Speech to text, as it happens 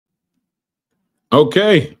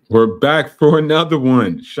Okay, we're back for another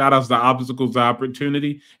one. Shout outs to Obstacles to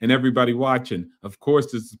Opportunity and everybody watching. Of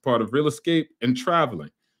course, this is part of real escape and traveling.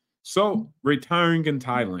 So, retiring in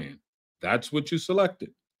Thailand, that's what you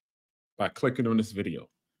selected by clicking on this video.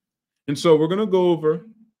 And so, we're going to go over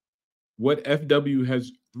what FW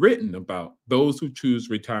has written about those who choose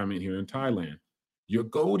retirement here in Thailand. Your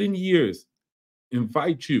golden years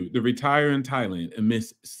invite you to retire in Thailand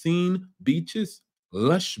amidst scene beaches,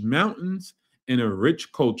 lush mountains, and a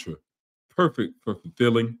rich culture, perfect for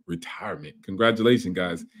fulfilling retirement. Congratulations,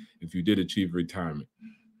 guys, if you did achieve retirement.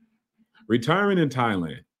 Retiring in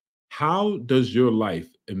Thailand, how does your life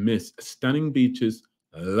amidst stunning beaches,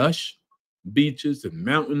 lush beaches, and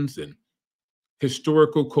mountains, and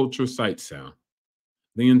historical cultural sites sound?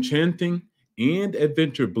 The enchanting and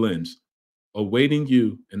adventure blends awaiting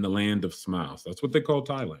you in the land of smiles. That's what they call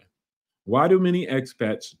Thailand. Why do many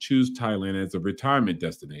expats choose Thailand as a retirement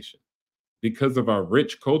destination? Because of our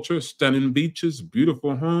rich culture, stunning beaches,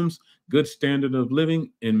 beautiful homes, good standard of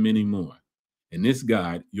living, and many more. In this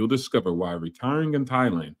guide, you'll discover why retiring in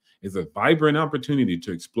Thailand is a vibrant opportunity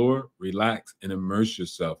to explore, relax, and immerse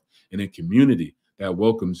yourself in a community that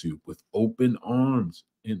welcomes you with open arms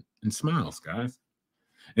and smiles, guys.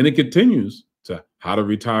 And it continues to how to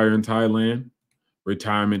retire in Thailand,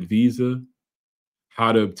 retirement visa,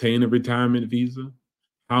 how to obtain a retirement visa,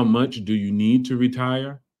 how much do you need to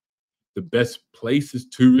retire, the best places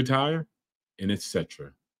to retire, and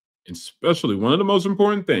etc. And especially one of the most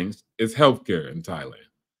important things is healthcare in Thailand.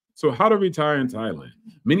 So, how to retire in Thailand?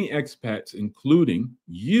 Many expats, including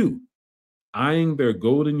you, eyeing their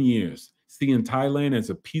golden years, seeing Thailand as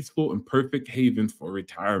a peaceful and perfect haven for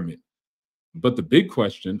retirement. But the big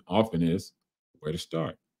question often is where to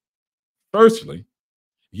start. Firstly,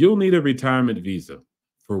 you'll need a retirement visa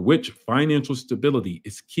for which financial stability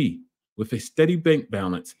is key with a steady bank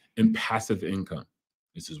balance and passive income.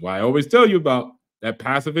 This is why I always tell you about that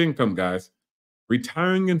passive income, guys.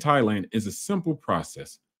 Retiring in Thailand is a simple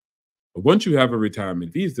process. But once you have a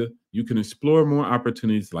retirement visa, you can explore more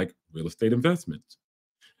opportunities like real estate investments.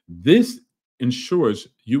 This ensures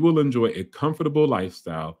you will enjoy a comfortable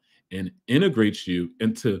lifestyle and integrates you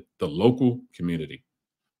into the local community.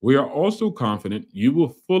 We are also confident you will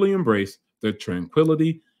fully embrace the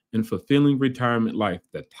tranquility and fulfilling retirement life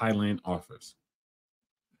that Thailand offers.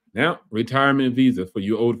 Now, retirement visa for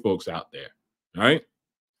you old folks out there, all right?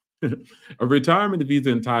 A retirement visa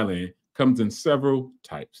in Thailand comes in several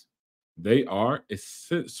types. They are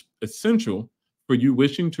essential for you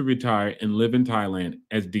wishing to retire and live in Thailand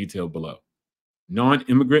as detailed below.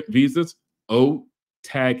 Non-immigrant visas, O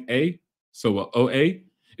tag A, so a OA,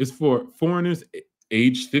 is for foreigners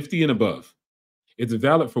aged 50 and above. It's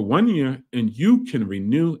valid for 1 year and you can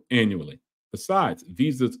renew annually. Besides,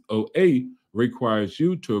 visas OA requires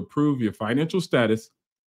you to approve your financial status,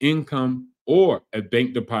 income, or a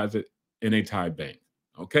bank deposit in a Thai bank.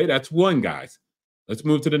 Okay, that's one, guys. Let's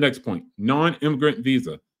move to the next point. Non-immigrant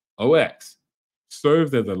visa, OX,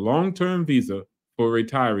 serves as a long-term visa for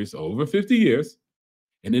retirees over 50 years,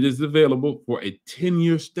 and it is available for a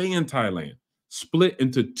 10-year stay in Thailand, split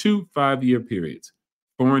into two 5-year periods.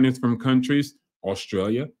 Foreigners from countries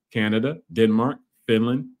Australia, Canada, Denmark,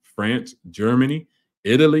 Finland, France, Germany,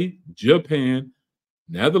 Italy, Japan,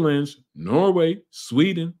 Netherlands, Norway,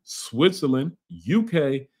 Sweden, Switzerland,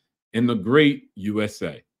 UK, and the great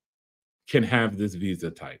USA can have this visa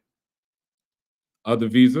type. Other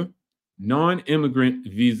visa, non-immigrant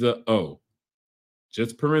visa O,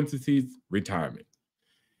 just parentheses, retirement,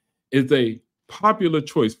 is a popular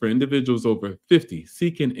choice for individuals over 50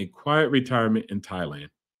 seeking a quiet retirement in Thailand.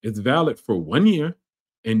 It's valid for 1 year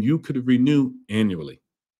and you could renew annually.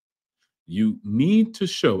 You need to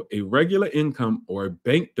show a regular income or a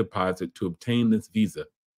bank deposit to obtain this visa.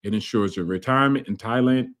 It ensures your retirement in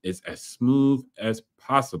Thailand is as smooth as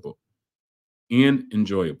possible and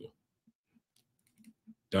enjoyable.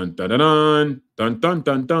 Dun dun dun dun dun dun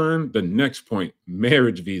dun dun. The next point,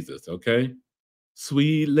 marriage visas, okay?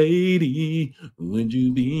 Sweet lady, would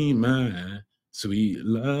you be my sweet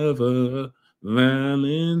lover,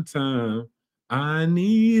 Valentine? I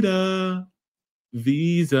need a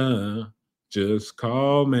visa. Just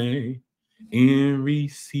call me and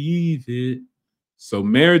receive it. So,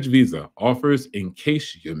 marriage visa offers in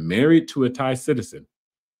case you're married to a Thai citizen.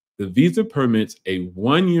 The visa permits a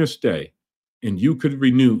 1 year stay and you could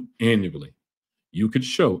renew annually. You could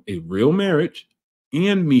show a real marriage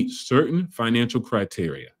and meet certain financial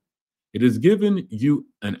criteria. It has given you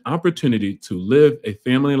an opportunity to live a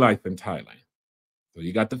family life in Thailand. So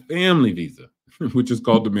you got the family visa, which is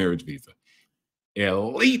called the marriage visa.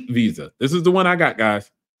 Elite visa. This is the one I got,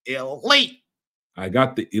 guys. Elite. I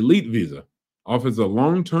got the elite visa, offers a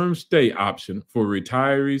long-term stay option for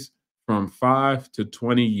retirees from 5 to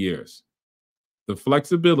 20 years. The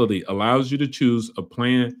flexibility allows you to choose a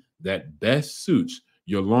plan that best suits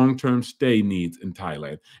your long-term stay needs in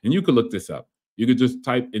Thailand. And you could look this up. You could just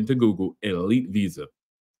type into Google Elite Visa.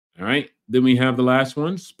 All right. Then we have the last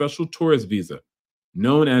one, Special Tourist Visa,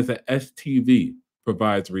 known as a STV,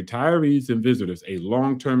 provides retirees and visitors a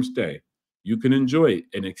long term stay. You can enjoy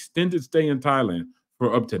an extended stay in Thailand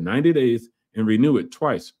for up to 90 days and renew it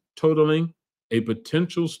twice, totaling a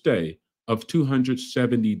potential stay of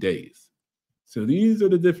 270 days. So these are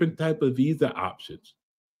the different type of visa options.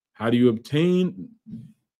 How do you obtain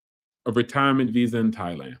a retirement visa in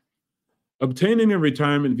Thailand? Obtaining a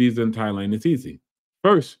retirement visa in Thailand is easy.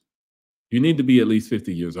 First, you need to be at least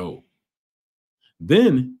 50 years old.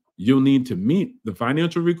 Then you'll need to meet the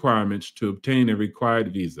financial requirements to obtain a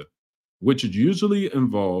required visa, which usually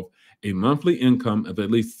involve a monthly income of at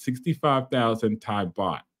least 65,000 Thai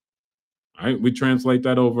baht. All right, we translate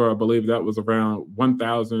that over, I believe that was around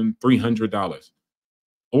 $1,300,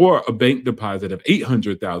 or a bank deposit of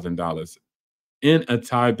 $800,000 in a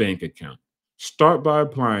Thai bank account. Start by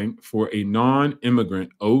applying for a non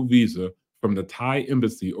immigrant O visa from the Thai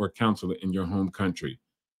embassy or consulate in your home country.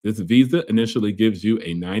 This visa initially gives you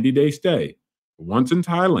a 90-day stay. Once in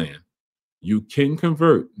Thailand, you can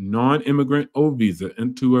convert non immigrant O visa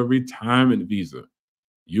into a retirement visa.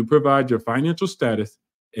 You provide your financial status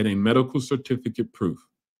and a medical certificate proof.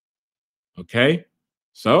 Okay?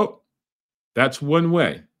 So that's one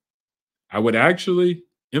way. I would actually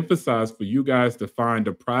emphasize for you guys to find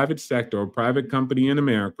a private sector or private company in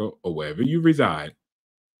America or wherever you reside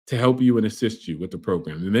to help you and assist you with the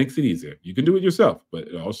program. It makes it easier. You can do it yourself, but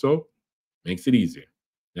it also makes it easier.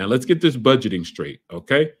 Now let's get this budgeting straight,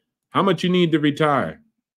 okay? How much you need to retire?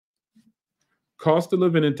 Cost of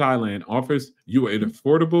living in Thailand offers you an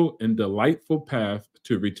affordable and delightful path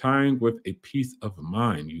to retiring with a peace of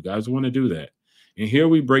mind. You guys want to do that. And here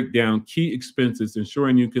we break down key expenses,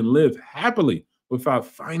 ensuring you can live happily without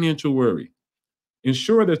financial worry.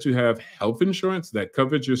 Ensure that you have health insurance that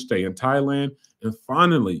covers your stay in Thailand. And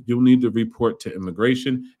finally, you'll need to report to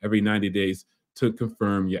immigration every 90 days to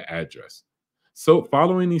confirm your address. So,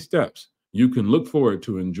 following these steps, you can look forward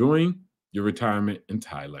to enjoying your retirement in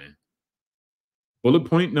Thailand. Bullet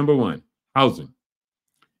point number one, housing.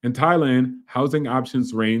 In Thailand, housing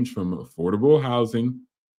options range from affordable housing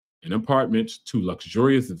in apartments to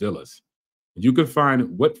luxurious villas. You can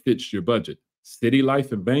find what fits your budget: city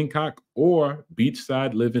life in Bangkok or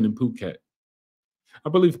beachside living in Phuket. I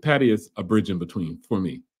believe Patty is a bridge in between for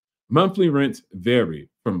me. Monthly rents vary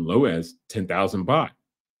from low as 10,000 baht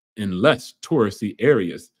in less touristy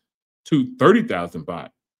areas to 30,000 baht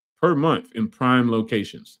per month in prime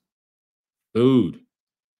locations. Food.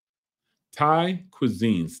 Thai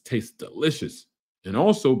cuisines taste delicious and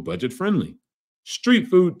also budget friendly. Street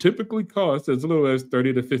food typically costs as little as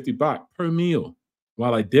 30 to 50 baht per meal,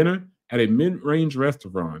 while a dinner at a mid range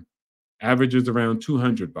restaurant averages around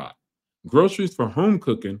 200 baht. Groceries for home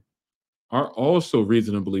cooking are also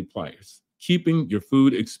reasonably priced, keeping your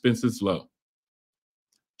food expenses low.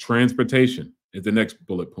 Transportation is the next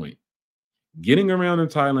bullet point. Getting around in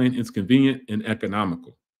Thailand is convenient and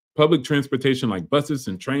economical. Public transportation like buses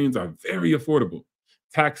and trains are very affordable.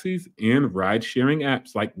 Taxis and ride sharing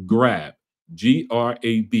apps like Grab,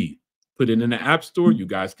 GRAB, put it in the App Store, you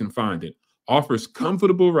guys can find it, offers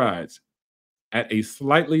comfortable rides at a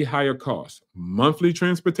slightly higher cost. Monthly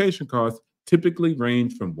transportation costs typically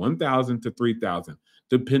range from 1,000 to 3,000,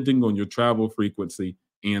 depending on your travel frequency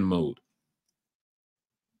and mode.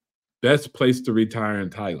 Best place to retire in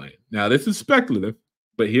Thailand. Now, this is speculative,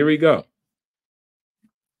 but here we go.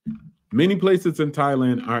 Many places in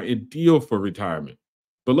Thailand are ideal for retirement.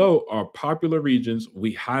 Below are popular regions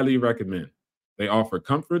we highly recommend. They offer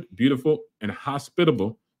comfort, beautiful, and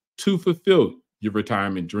hospitable to fulfill your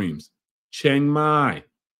retirement dreams. Chiang Mai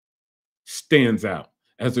stands out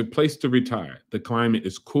as a place to retire. The climate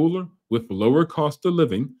is cooler with lower cost of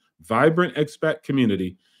living, vibrant expat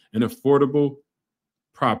community, and affordable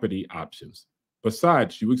property options.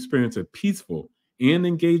 Besides, you experience a peaceful and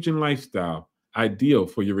engaging lifestyle ideal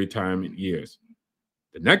for your retirement years.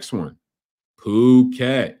 The next one,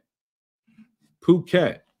 Phuket.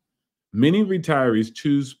 Phuket. Many retirees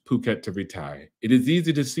choose Phuket to retire. It is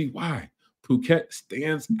easy to see why. Phuket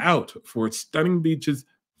stands out for its stunning beaches,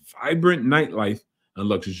 vibrant nightlife, and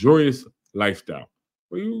luxurious lifestyle.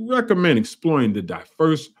 We recommend exploring the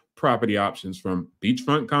diverse property options from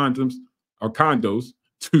beachfront condos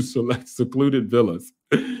to select secluded villas.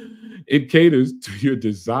 It caters to your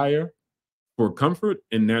desire for comfort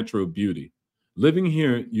and natural beauty. Living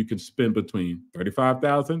here, you can spend between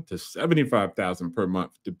 35,000 to 75,000 per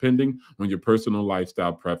month, depending on your personal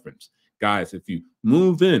lifestyle preference. Guys, if you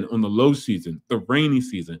move in on the low season, the rainy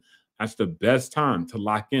season, that's the best time to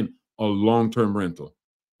lock in a long-term rental.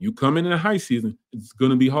 You come in the high season, it's going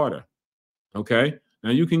to be harder. Okay. Now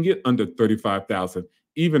you can get under 35,000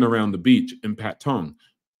 even around the beach in Patong,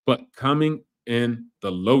 but coming in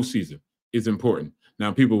the low season is important.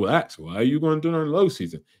 Now people will ask, why are you going to do it in the low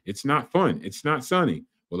season? It's not fun. It's not sunny.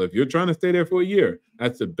 Well, if you're trying to stay there for a year,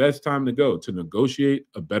 that's the best time to go to negotiate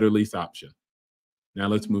a better lease option. Now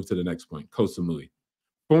let's move to the next point, Koh Samui.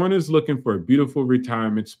 Foreigners looking for a beautiful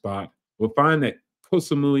retirement spot will find that Koh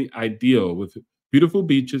Samui ideal with beautiful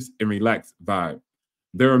beaches and relaxed vibe.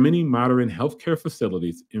 There are many modern healthcare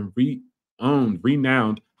facilities and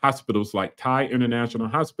renowned hospitals like Thai International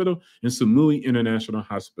Hospital and Samui International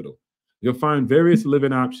Hospital. You'll find various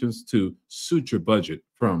living options to suit your budget,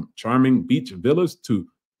 from charming beach villas to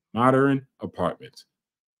modern apartments.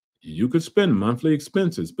 You could spend monthly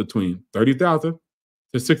expenses between 30,000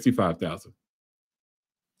 to 65,000.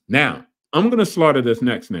 Now, I'm going to slaughter this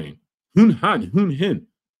next name, Hun Hin,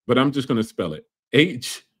 but I'm just going to spell it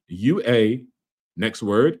Hua, next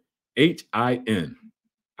word, Hin.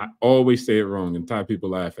 I always say it wrong, and Thai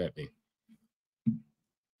people laugh at me.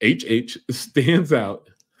 HH stands out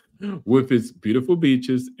with its beautiful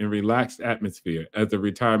beaches and relaxed atmosphere as a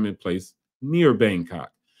retirement place near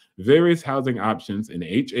Bangkok. Various housing options in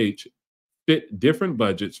HH fit different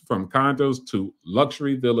budgets, from condos to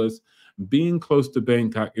luxury villas. Being close to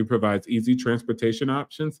Bangkok, it provides easy transportation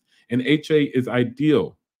options, and HA is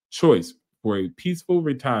ideal choice for a peaceful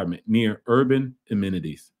retirement near urban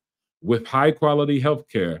amenities. With high quality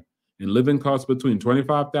healthcare and living costs between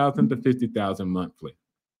 25,000 to 50,000 monthly.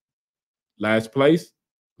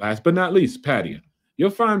 Last but not least, Pattaya. You'll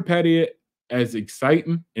find Pattaya as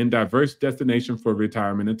exciting and diverse destination for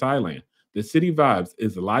retirement in Thailand. The city vibes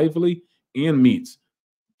is lively and meets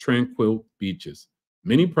tranquil beaches.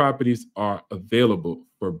 Many properties are available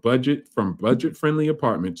for from budget-friendly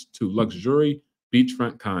apartments to luxury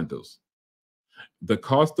beachfront condos. The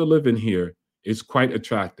cost of living here is quite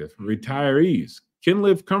attractive. Retirees can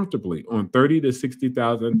live comfortably on 30 to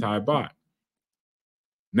 60,000 Thai baht.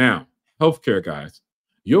 Now, healthcare, guys.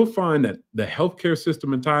 You'll find that the healthcare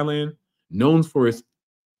system in Thailand, known for its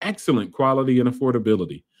excellent quality and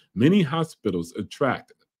affordability, many hospitals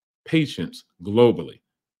attract patients globally.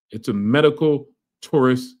 It's a medical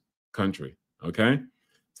tourist country, okay?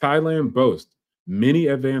 Thailand boasts many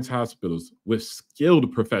advanced hospitals with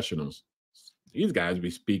skilled professionals. These guys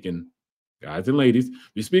be speaking, guys and ladies,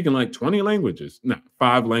 be speaking like 20 languages, not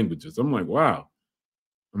 5 languages. I'm like, wow.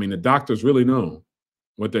 I mean, the doctors really know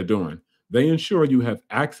what they're doing. They ensure you have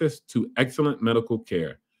access to excellent medical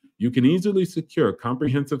care. You can easily secure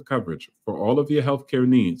comprehensive coverage for all of your healthcare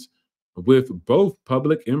needs with both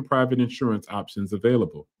public and private insurance options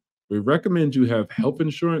available. We recommend you have health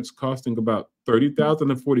insurance costing about 30,000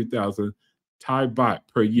 to 40,000 Thai baht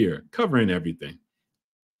per year, covering everything.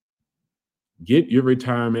 Get your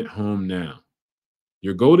retirement home now.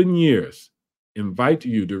 Your golden years invite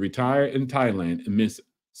you to retire in Thailand amidst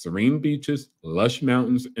serene beaches, lush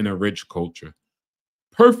mountains, and a rich culture.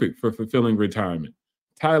 Perfect for fulfilling retirement.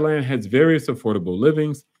 Thailand has various affordable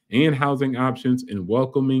livings and housing options and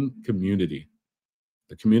welcoming community.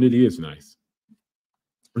 The community is nice.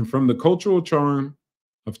 And from the cultural charm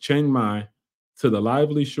of Chiang Mai to the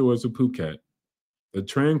lively shores of Phuket, the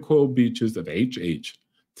tranquil beaches of HH,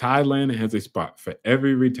 Thailand has a spot for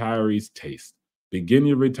every retiree's taste. Begin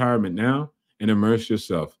your retirement now and immerse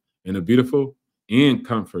yourself in the beautiful and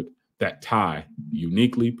comfort that Thai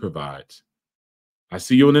uniquely provides. I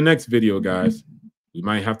see you in the next video, guys. We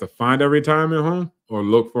might have to find our retirement home, or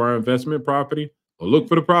look for our investment property, or look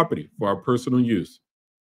for the property for our personal use.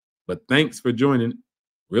 But thanks for joining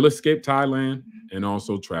Real Escape Thailand and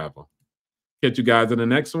also travel. Catch you guys in the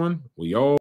next one. We all